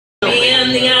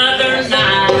in the other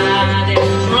night,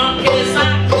 as drunk as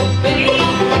I could be,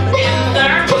 and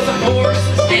there was a horse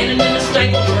standing in the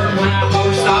stable where my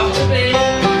horse ought to be.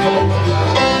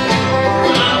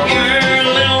 I'm your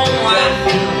little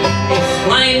wifey,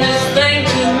 explain this thing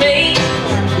to me.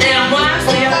 Now why's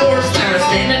that horse there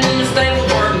standing in the stable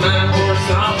where my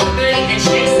horse ought to be? And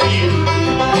she said,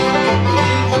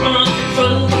 drunk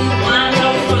fool, you blind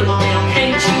old fool, now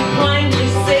can't you plainly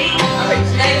see?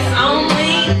 That's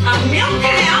only a milk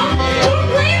cow. Your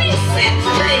granny said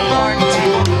to me.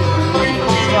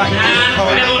 I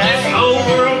traveled this whole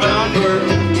world over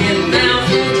 10,000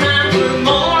 times or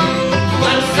more,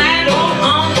 but a saddle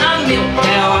on a milk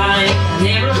cow I ain't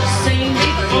never seen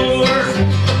before.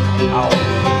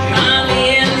 Come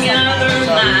in the other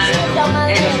night,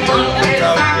 as drunk as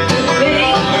I could be,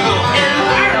 and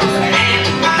there was a hat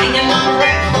hanging on the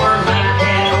rack where my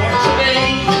hat ought to be.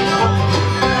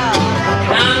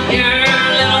 Come here,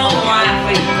 little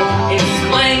wifey,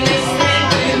 explain this thing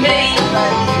to me.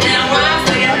 Now why's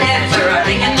that hat there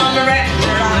hanging on the rack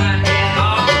where my hat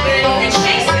ought to be? And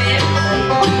she said,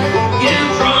 you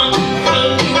drunk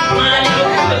fool, you blind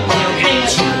old fool, now can't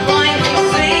you plainly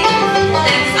see?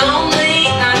 That's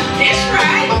only a dish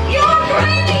rag your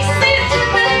granny said to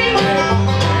me.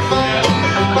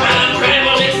 I've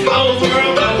traveled this whole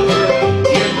world over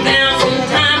 10,000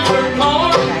 times or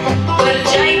more, but a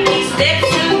JP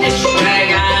Stetson dish rag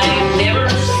I ain't never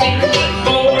seen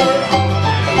before.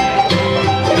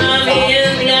 Come in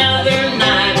the other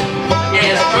night,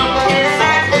 as drunk as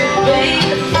I could be,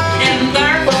 and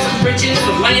there was some britches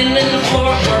laying in the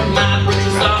floor where my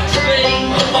britches ought to be.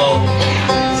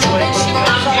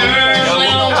 I'm your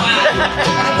little wife,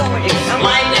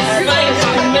 explain this thing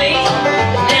to me.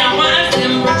 Now why's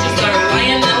them britches there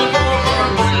laying in the floor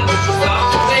where my britches ought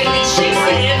to be? And she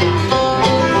said,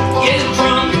 you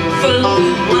drunk fool,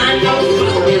 you blind old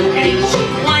fool, now can't you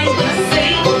plainly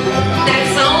see?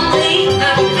 That's only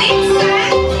a big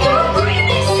sack your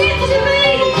granny said to me.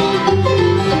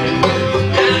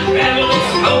 I've traveled this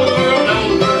whole world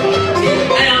over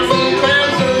 10,000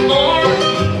 times or more,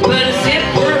 but as if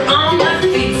we're on a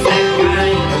big sack I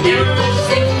ain't never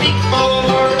seen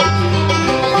before.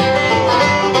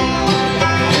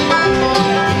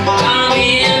 Come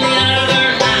in the other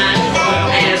night,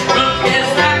 as drunk as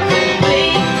I could be,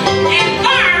 and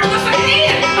there was a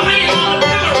head laying on the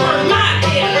pillow where my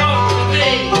head ought to be.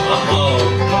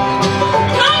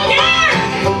 Come here,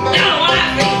 little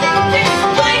wifey,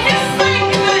 explain this thing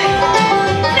to me.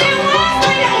 Now why's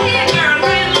that head there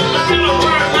laying on the pillow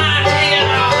where my head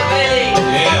ought to be?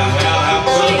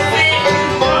 She said, you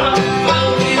drunk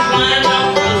fool, you blind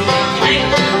old fool, can't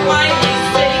you plainly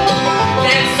see?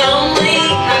 That's only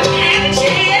a cabbage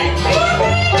head your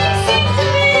granny said to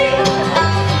me.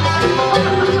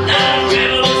 I've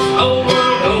traveled this whole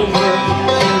world over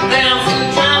 10,000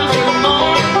 times or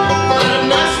more, but a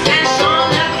mustache on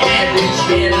a cabbage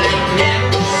head I ain't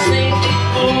never seen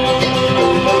before.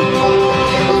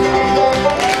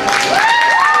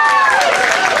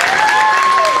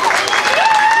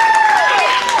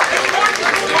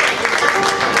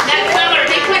 That feller,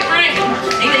 he quit drinking.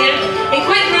 He did. He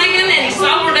quit drinking and he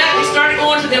sobered up. He started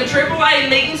going to them AAA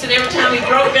meetings, and every time he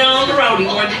broke down on the road, he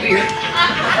wanted a beer.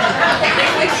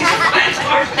 That's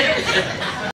hard.